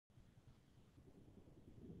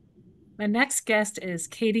My next guest is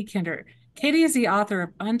Katie Kinder. Katie is the author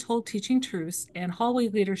of Untold Teaching Truths and Hallway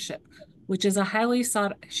Leadership, which is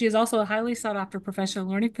a she is also a highly sought after professional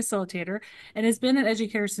learning facilitator and has been an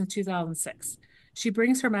educator since 2006. She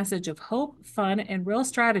brings her message of hope, fun, and real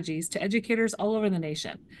strategies to educators all over the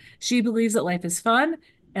nation. She believes that life is fun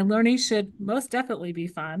and learning should most definitely be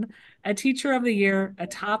fun. A Teacher of the Year, a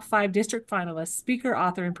top 5 district finalist, speaker,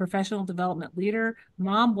 author, and professional development leader,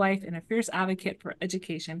 mom, wife, and a fierce advocate for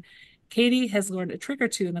education, Katie has learned a trick or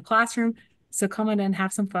two in the classroom, so come in and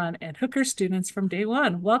have some fun and hook her students from day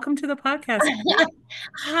one. Welcome to the podcast, Katie.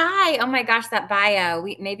 Hi. Oh my gosh, that bio.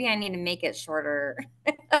 Maybe I need to make it shorter.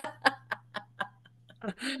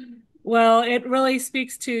 Well, it really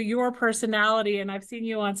speaks to your personality, and I've seen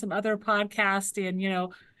you on some other podcasts, and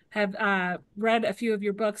have read a few of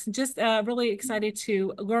your books, and just really excited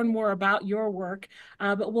to learn more about your work.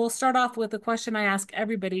 But we'll start off with a question I ask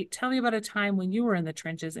everybody. Tell me about a time when you were in the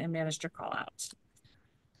trenches and managed to call out.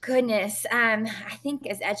 Goodness. I think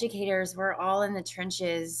as educators, we're all in the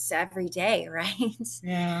trenches every day, right?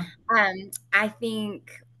 Yeah. I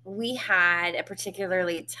think we had a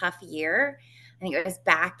particularly tough year. I think it was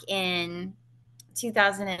back in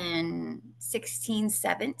 2016,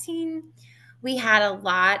 17. We had a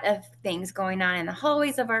lot of things going on in the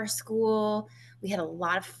hallways of our school. We had a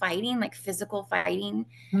lot of fighting, like physical fighting,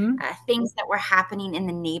 Hmm? things that were happening in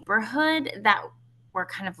the neighborhood that were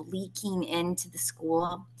kind of leaking into the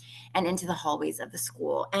school and into the hallways of the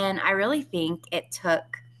school. And I really think it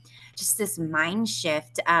took just this mind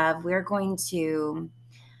shift of we're going to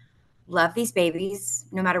love these babies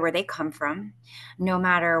no matter where they come from, no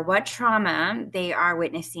matter what trauma they are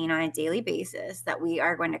witnessing on a daily basis, that we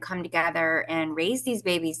are going to come together and raise these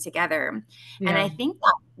babies together. And Yeah. I think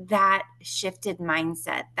that shifted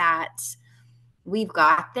mindset that we've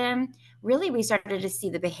got them, really, we started to see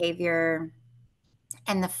the behavior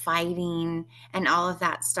and the fighting and all of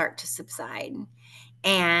that start to subside.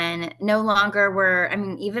 And no longer were, I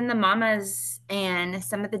mean, even the mamas and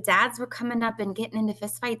some of the dads were coming up and getting into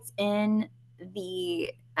fistfights in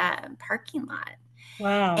the parking lot.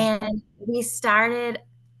 Wow. And we started,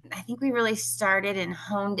 I think we really started and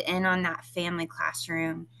honed in on that family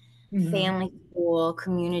classroom, Hmm. family school,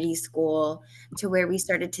 community school, to where we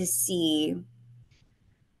started to see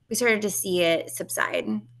it subside.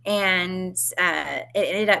 And it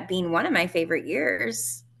ended up being one of my favorite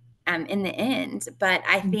years in the end. But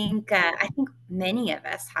I think many of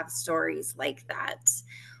us have stories like that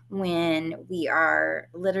when we are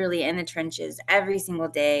literally in the trenches every single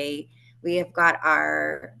day. We have got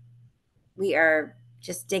we are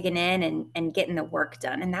just digging in and getting the work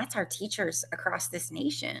done. And that's our teachers across this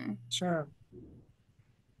nation. Sure.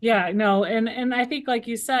 Yeah, no, and I think like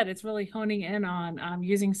you said, it's really honing in on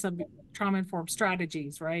using some trauma-informed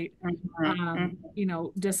strategies, right? Mhm,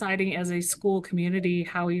 mhm, Deciding as a school community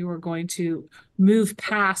how you are going to move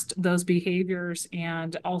past those behaviors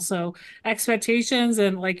and also expectations,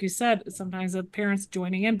 and like you said, sometimes the parents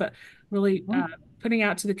joining in, but really mhm. putting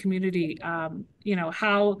out to the community,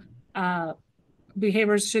 how uh,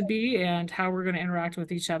 behaviors should be and how we're going to interact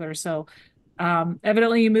with each other. So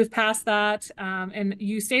evidently you moved past that, and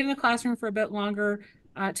you stayed in the classroom for a bit longer.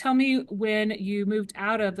 Tell me when you moved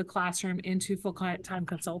out of the classroom into full-time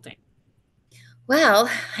consulting. Well,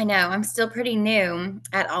 I know I'm still pretty new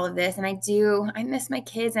at all of this, and I miss my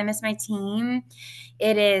kids. I miss my team.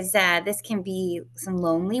 This can be some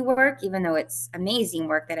lonely work, even though it's amazing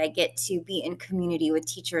work that I get to be in community with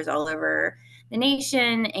teachers all over the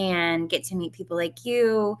nation and get to meet people like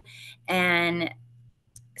you. And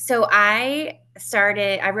so I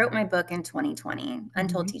wrote my book in 2020,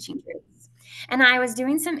 Untold Mhm. Teaching Truths. And I was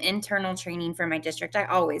doing some internal training for my district. I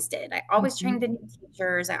always did. I always trained the Mhm. new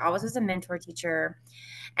teachers. I always was a mentor teacher.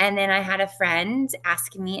 And then I had a friend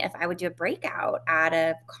asking me if I would do a breakout at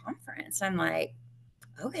a conference. I'm like,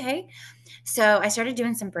 okay. So I started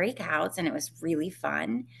doing some breakouts and it was really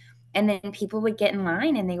fun. And then people would get in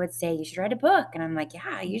line and they would say, you should write a book. And I'm like,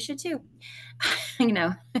 yeah, you should too. you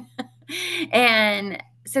know. And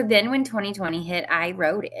so then when 2020 hit, I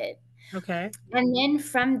wrote it. Okay. And then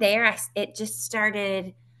from there, it just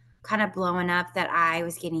started kind of blowing up that I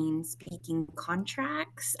was getting speaking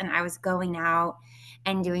contracts and I was going out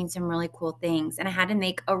and doing some really cool things. And I had to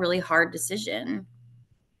make a really hard decision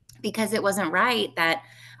because it wasn't right that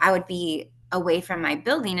I would be away from my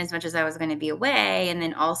building as much as I was going to be away and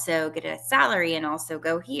then also get a salary and also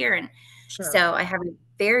go here. And Sure. so I have a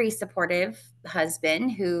very supportive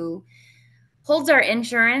husband who holds our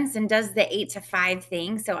insurance and does the 8 to 5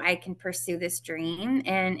 thing so I can pursue this dream.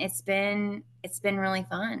 And it's been really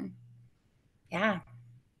fun. Yeah.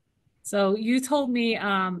 So you told me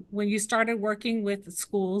when you started working with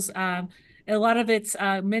schools, a lot of it's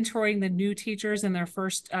mentoring the new teachers in their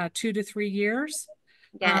first 2 to 3 years.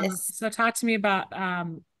 Yes. So talk to me about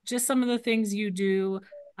just some of the things you do,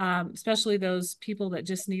 especially those people that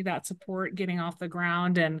just need that support getting off the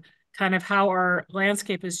ground and kind of how our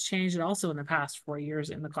landscape has changed also in the past 4 years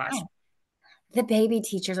in the Yeah. classroom. The baby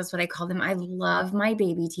teachers, that's what I call them. I love my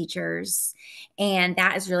baby teachers. And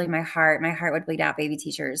that is really my heart. My heart would bleed out baby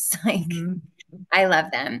teachers. Like, Hmm. I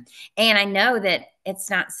love them. And I know that it's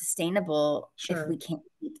not sustainable if Sure. we can't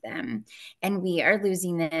keep them. And we are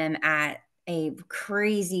losing them at a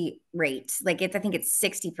crazy rate. Like I think it's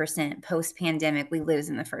 60% post pandemic we lose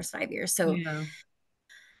in the first 5 years. So Yeah.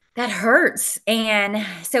 that hurts. And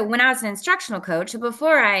so when I was an instructional coach, so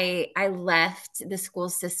before I left the school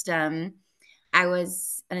system, I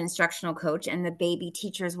was an instructional coach and the baby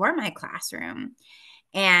teachers were my classroom.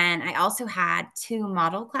 And I also had two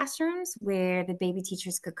model classrooms where the baby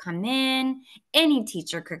teachers could come in, any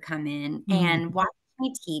teacher could come in and Hmm. watch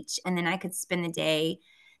me teach. And then I could spend the day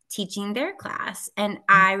teaching their class. And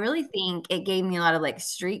I really think it gave me a lot of like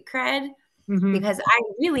street cred Hmm. because I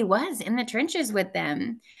really was in the trenches with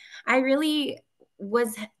them. I really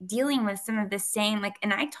was dealing with some of the same, like,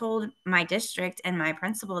 and I told my district and my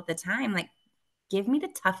principal at the time, like, give me the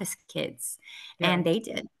toughest kids. Yeah. And they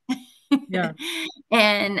did. Yeah.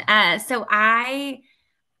 And so I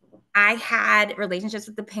had relationships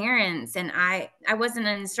with the parents and I wasn't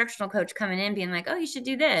an instructional coach coming in being like, oh, you should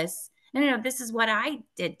do this. No, no, no, this is what I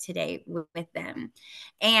did today with them.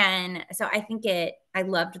 And so I think I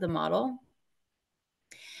loved the model.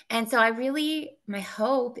 And so my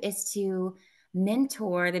hope is to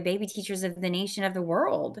mentor the baby teachers of the nation of the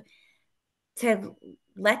world to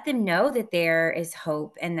let them know that there is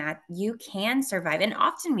hope and that you can survive. And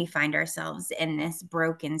often we find ourselves in this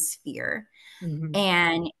broken sphere Hmm.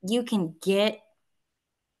 and you can get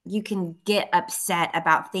upset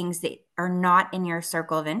about things that are not in your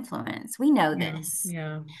circle of influence. We know Yeah. this.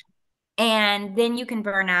 Yeah. And then you can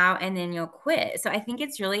burn out and then you'll quit. So I think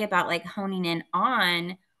it's really about like honing in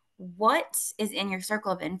on what is in your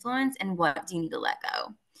circle of influence and what do you need to let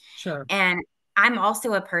go. Sure. And I'm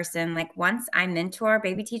also a person like once I mentor a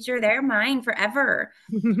baby teacher, they're mine forever.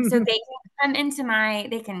 So they can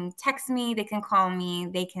they can text me, they can call me,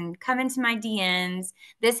 they can come into my DMs.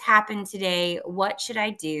 This happened today. What should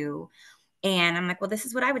I do? And I'm like, well, this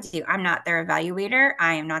is what I would do. I'm not their evaluator.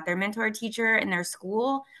 I am not their mentor teacher in their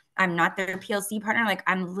school. I'm not their PLC partner. Like,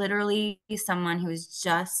 I'm literally someone who is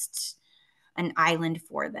just an island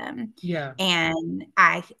for them. Yeah. And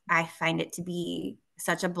I find it to be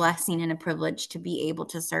such a blessing and a privilege to be able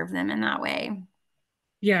to serve them in that way.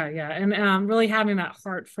 Yeah. Yeah. And really having that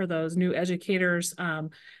heart for those new educators,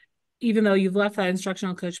 even though you've left that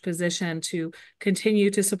instructional coach position to continue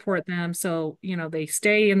to support them so they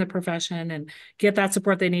stay in the profession and get that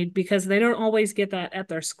support they need because they don't always get that at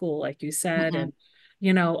their school like you said Mm-mm.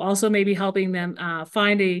 and also maybe helping them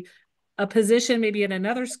find a position maybe in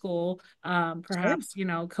another school, Sure. perhaps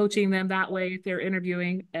coaching them that way if they're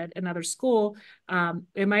interviewing at another school.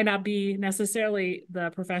 It might not be necessarily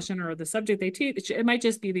the profession or the subject they teach, it might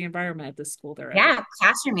just be the environment at the school they're at. Yeah,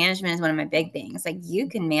 classroom management is one of my big things. Like you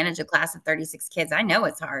can manage a class of 36 kids. I know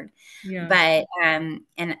it's hard. Yeah. But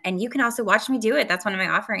and you can also watch me do it. That's one of my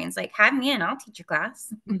offerings. Like have me in, I'll teach your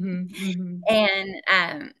class. Hmm. Hmm.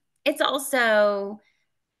 And it's also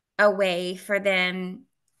a way for them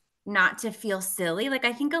not to feel silly. Like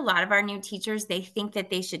I think a lot of our new teachers, they think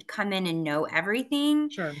that they should come in and know everything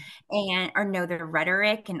Sure. and or know the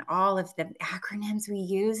rhetoric and all of the acronyms we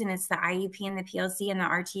use. And it's the IEP and the PLC and the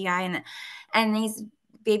RTI and these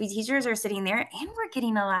baby teachers are sitting there and we're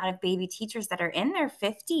getting a lot of baby teachers that are in their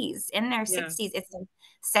 50s, in their Yeah. 60s. It's a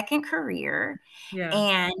second career Yeah.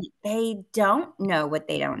 and they don't know what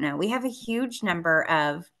they don't know. We have a huge number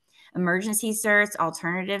of emergency certs,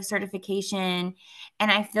 alternative certification, and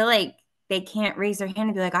I feel like they can't raise their hand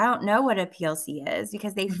and be like, I don't know what a PLC is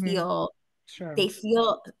because Hmm. Sure. they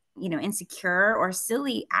feel insecure or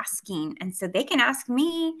silly asking. And so they can ask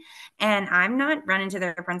me and I'm not running to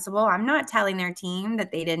their principal. I'm not telling their team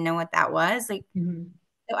that they didn't know what that was. Like, Hmm.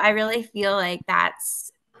 so I really feel like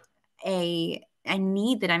that's a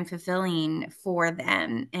need that I'm fulfilling for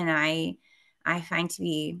them. And I find to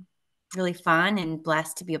be really fun and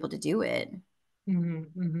blessed to be able to do it. Hmm.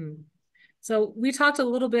 Hmm. So we talked a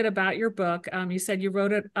little bit about your book. You said you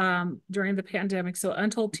wrote it during the pandemic. So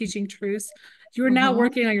Untold Teaching Truths. You are now Mm-hmm.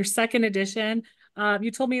 working on your second edition. You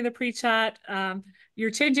told me in the pre-chat you're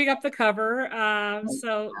changing up the cover.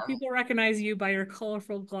 So people recognize you by your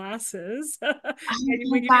colorful glasses. Oh And my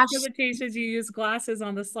when you do gosh. presentations, you use glasses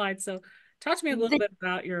on the slide. So Talk to me a little The bit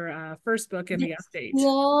about your first book and The the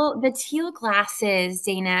update. teal glasses,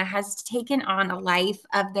 Dana, has taken on a life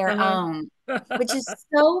of their Uh-huh. own, which is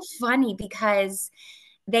so funny because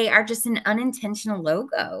they are just an unintentional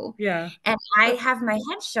logo. Yeah. And I have my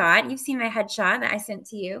headshot, you've seen my headshot that I sent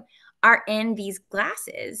to you, are in these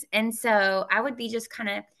glasses. And so I would be just kind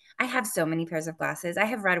of, I have so many pairs of glasses. I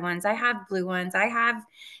have red ones, I have blue ones, I have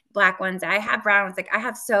black ones, I have brown ones. Like I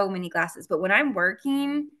have so many glasses. But when I'm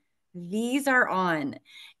working, these are on.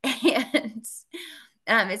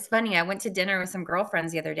 And it's funny. I went to dinner with some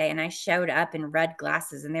girlfriends the other day and I showed up in red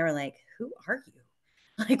glasses and they were like, "Who are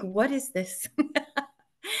you? Like, what is this?"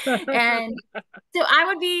 And so I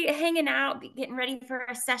would be hanging out, getting ready for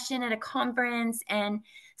a session at a conference, and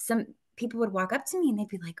some people would walk up to me and they'd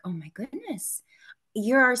be like, "Oh my goodness,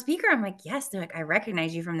 you're our speaker." I'm like, "Yes." They're like, "I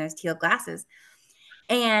recognize you from those teal glasses."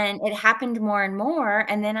 And it happened more and more.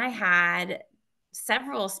 And then I had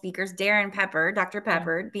several speakers, Darren Pepper, Dr. Yeah.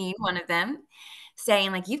 Pepper being one of them,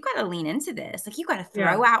 saying, like, you've got to lean into this. Like, you've got to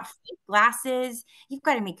Yeah. throw out fake glasses. You've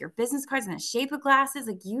got to make your business cards in the shape of glasses.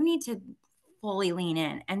 Like, you need to fully lean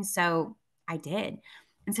in. And so I did.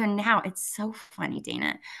 And so now it's so funny,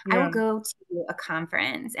 Dana. I will Yeah. go to a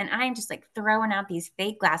conference and I'm just like throwing out these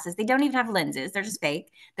fake glasses. They don't even have lenses, they're just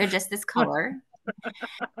fake. They're just this color.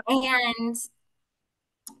 And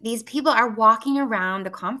these people are walking around the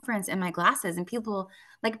conference in my glasses, and people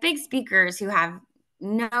like big speakers who have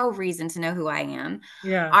no reason to know who I am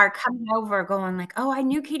Yeah. are coming over going like, "Oh, I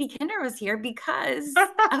knew Katie Kinder was here because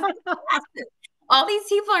of the glasses." All these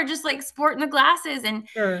people are just like sporting the glasses, and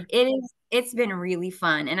Sure. it's been really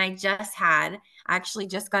fun. And I actually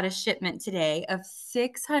just got a shipment today of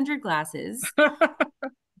 600 glasses.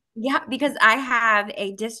 Yeah, because I have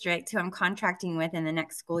a district who I'm contracting with in the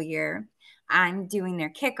next school year. I'm doing their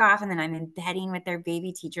kickoff and then I'm embedding with their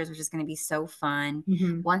baby teachers, which is going to be so fun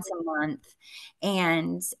Hmm. once a month.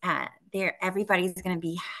 And everybody's going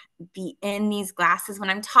to be in these glasses. When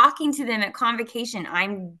I'm talking to them at convocation,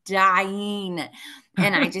 I'm dying.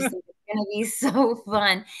 And I just think it's going to be so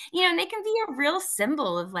fun. And they can be a real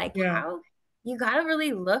symbol of like Yeah. how you got to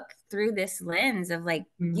really look through this lens of like,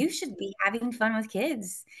 Mm. you should be having fun with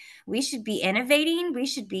kids. We should be innovating. We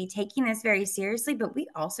should be taking this very seriously, but we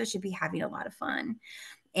also should be having a lot of fun.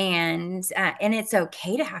 And it's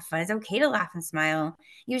okay to have fun. It's okay to laugh and smile.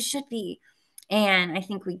 You should be. And I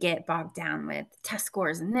think we get bogged down with test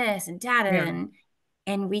scores and this and data, Yeah.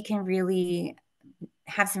 and we can really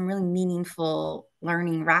have some really meaningful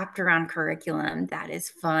learning wrapped around curriculum that is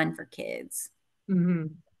fun for kids. Hmm.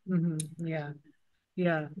 Hmm. Yeah.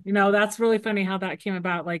 Yeah. That's really funny how that came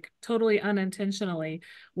about, like totally unintentionally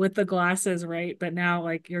with the glasses, right? But now,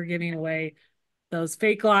 like, you're giving away those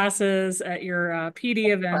fake glasses at your PD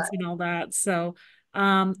events and all that. So,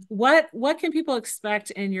 what can people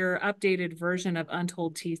expect in your updated version of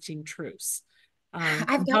Untold Teaching Truths? I've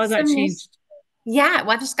How got has that some new changed? Yeah,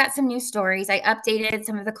 well, I've just got some new stories. I updated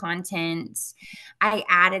some of the content. I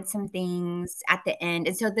added some things at the end.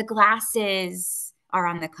 And so the glasses are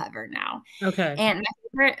on the cover now. Okay. And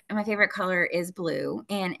my favorite color is blue.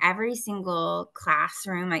 And every single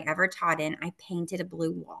classroom I ever taught in, I painted a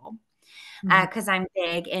blue wall Mhm. because I'm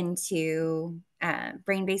big into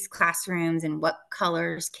brain-based classrooms and what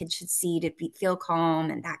colors kids should see to feel calm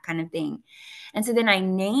and that kind of thing. And so then I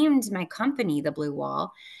named my company the Blue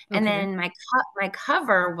Wall, and Okay. then my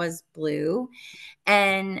cover was blue,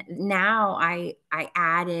 and now I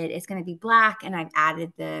added it's going to be black, and I've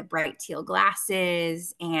added the bright teal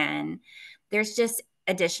glasses, and there's just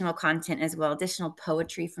additional content as well, additional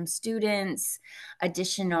poetry from students,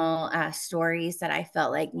 additional stories that I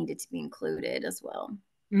felt like needed to be included as well.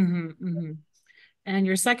 Hmm. Hmm. And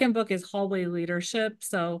your second book is Hallway Leadership.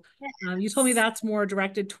 So, you told me Yes, that's more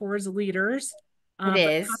directed towards leaders, it but how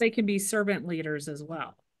is. they can be servant leaders as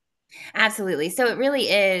well. Absolutely. So it really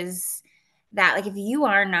is that, like, if you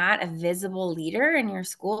are not a visible leader in your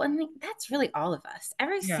school, and like, that's really all of us,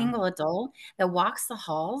 every Yeah. single adult that walks the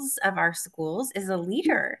halls of our schools is a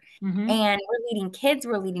leader. Hmm. And we're leading kids,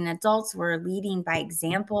 we're leading adults, we're leading by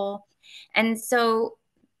example. And so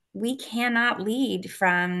we cannot lead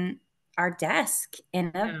from our desk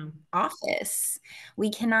in a Yeah. office. We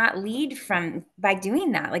cannot lead from by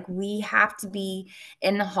doing that. Like, we have to be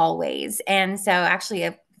in the hallways. And so actually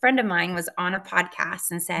a friend of mine was on a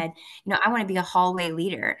podcast and said, I want to be a hallway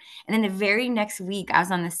leader. And then the very next week I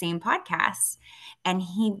was on the same podcast and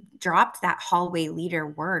he dropped that hallway leader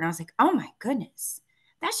word. And I was like, "Oh my goodness,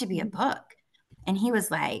 that should be a book." And he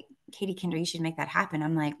was like, "Katie Kinder, you should make that happen."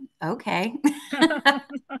 I'm like, "Okay."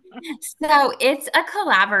 So it's a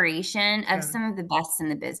collaboration of Yeah. some of the best in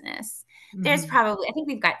the business. There's Hmm. probably, I think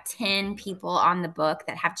we've got 10 people on the book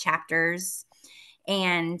that have chapters,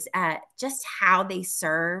 and just how they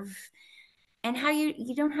serve and how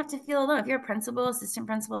you don't have to feel alone. If you're a principal, assistant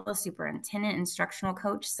principal, superintendent, instructional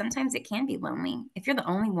coach, sometimes it can be lonely if you're the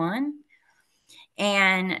only one.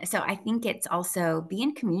 And so I think it's also be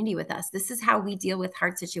in community with us. This is how we deal with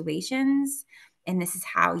hard situations. And this is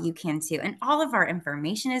how you can too. And all of our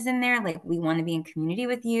information is in there. Like, we want to be in community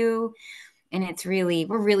with you. And it's really,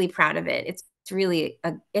 we're really proud of it. It's really,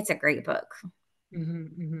 it's a great book. Hmm.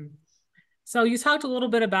 Hmm. So you talked a little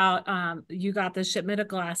bit about you got the shipment of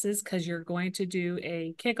glasses because you're going to do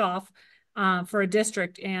a kickoff for a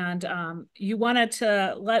district, and you wanted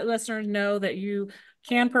to let listeners know that you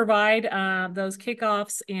can provide those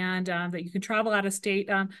kickoffs and that you can travel out of state.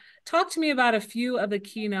 Talk to me about a few of the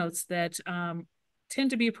keynotes that tend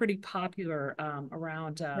to be pretty popular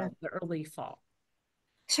around the early fall.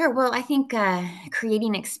 Sure. Well, I think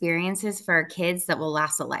creating experiences for our kids that will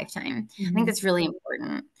last a lifetime. I think Hmm. that's really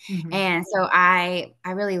important. Hmm. And so I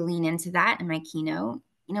really lean into that in my keynote.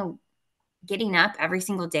 Getting up every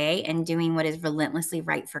single day and doing what is relentlessly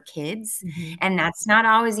right for kids, Hmm. and that's not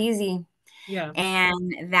always easy. Yeah.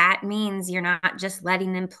 And that means you're not just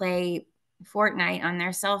letting them play Fortnite on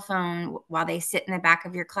their cell phone while they sit in the back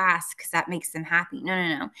of your class because that makes them happy. No,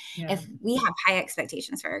 no, no. Yeah. If we have high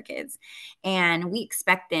expectations for our kids and we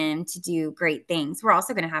expect them to do great things, we're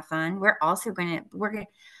also going to have fun.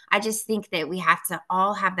 I just think that we have to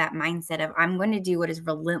all have that mindset of, I'm going to do what is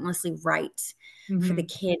relentlessly right for the Hmm.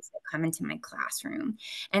 kids that come into my classroom.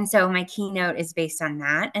 And so my keynote is based on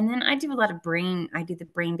that. And then I do the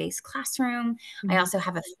brain-based classroom. I Hmm. also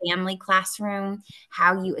have a family classroom,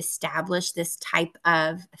 how you establish this type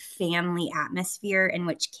of family atmosphere in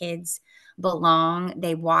which kids belong.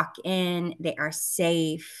 They walk in, they are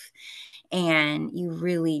safe, and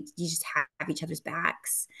you just have each other's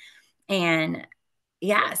backs. And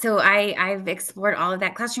yeah, so I've explored all of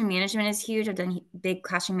that. Classroom management is huge. I've done big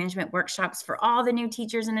classroom management workshops for all the new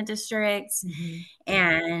teachers in the districts. Hmm.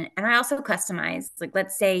 And I also customize. Like,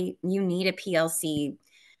 let's say you need a PLC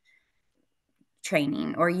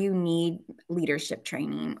training, or you need leadership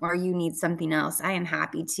training, or you need something else. I am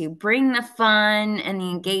happy to bring the fun and the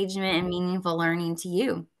engagement and meaningful learning to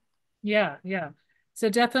you. Yeah, yeah. So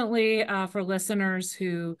definitely for listeners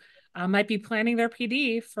who might be planning their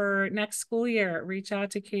PD for next school year, reach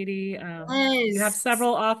out to Katie. You have Yes.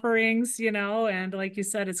 several offerings, and like you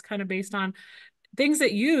said, it's kind of based on things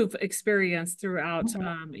that you've experienced throughout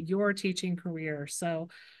Mhm. your teaching career. So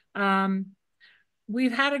um,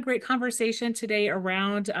 we've had a great conversation today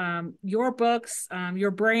around your books,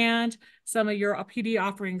 your brand, some of your PD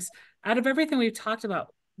offerings. Out of everything we've talked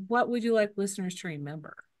about, what would you like listeners to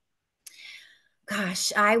remember?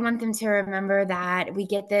 Gosh, I want them to remember that we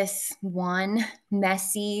get this one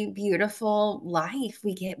messy, beautiful life.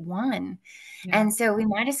 We get one. Yeah. And so we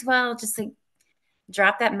might as well just like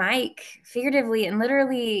drop that mic figuratively and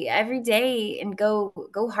literally every day and go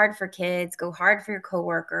hard for kids, go hard for your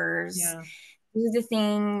coworkers, Yeah. do the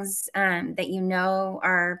things that you know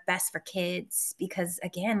are best for kids. Because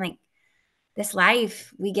again, like, this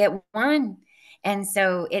life, we get one. And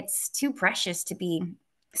so it's too precious to be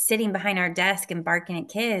sitting behind our desk and barking at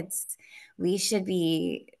kids. We should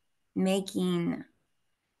be making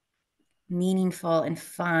meaningful and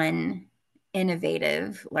fun,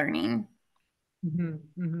 innovative learning. Hmm.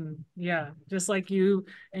 Hmm. Yeah, just like you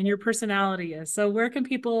and your personality is. So where can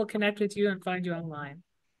people connect with you and find you online?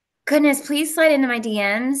 Goodness, please slide into my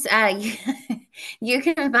DMs. You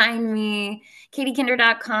can find me,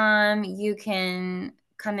 katiekinder.com. You can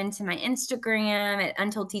come into my Instagram at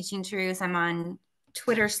Untold Teaching Truth. I'm on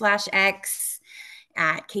Twitter/X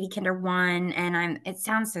at KatieKinder1. And it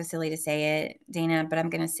sounds so silly to say it, Dana, but I'm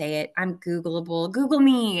going to say it. I'm Googleable. Google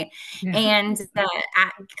me. Yeah. And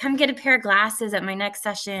come get a pair of glasses at my next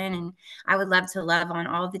session. And I would love to love on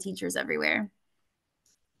all of the teachers everywhere.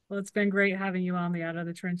 Well, it's been great having you on the Out of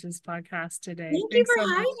the Trenches podcast today. Thank you Thanks so for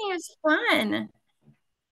much. having me. It was fun.